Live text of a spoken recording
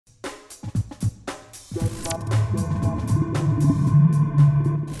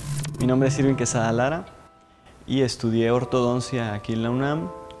Mi nombre es Irving Quezada y estudié ortodoncia aquí en la UNAM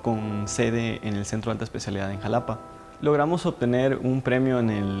con sede en el Centro de Alta Especialidad en Jalapa. Logramos obtener un premio en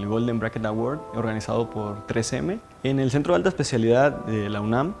el Golden Bracket Award organizado por 3M. En el Centro de Alta Especialidad de la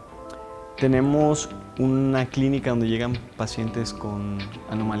UNAM tenemos una clínica donde llegan pacientes con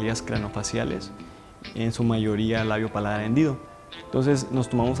anomalías craneofaciales, en su mayoría labio-paladar hendido. Entonces nos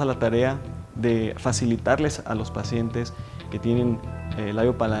tomamos a la tarea de facilitarles a los pacientes que tienen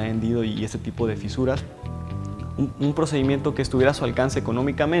labio-paladar hendido y este tipo de fisuras un procedimiento que estuviera a su alcance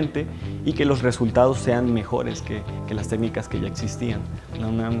económicamente y que los resultados sean mejores que las técnicas que ya existían. La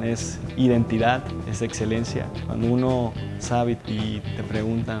UNAM es identidad, es excelencia. Cuando uno sabe y te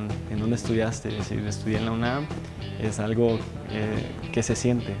preguntan en dónde estudiaste, decir estudié en la UNAM, es algo que se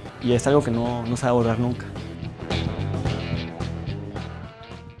siente y es algo que no se va a borrar nunca.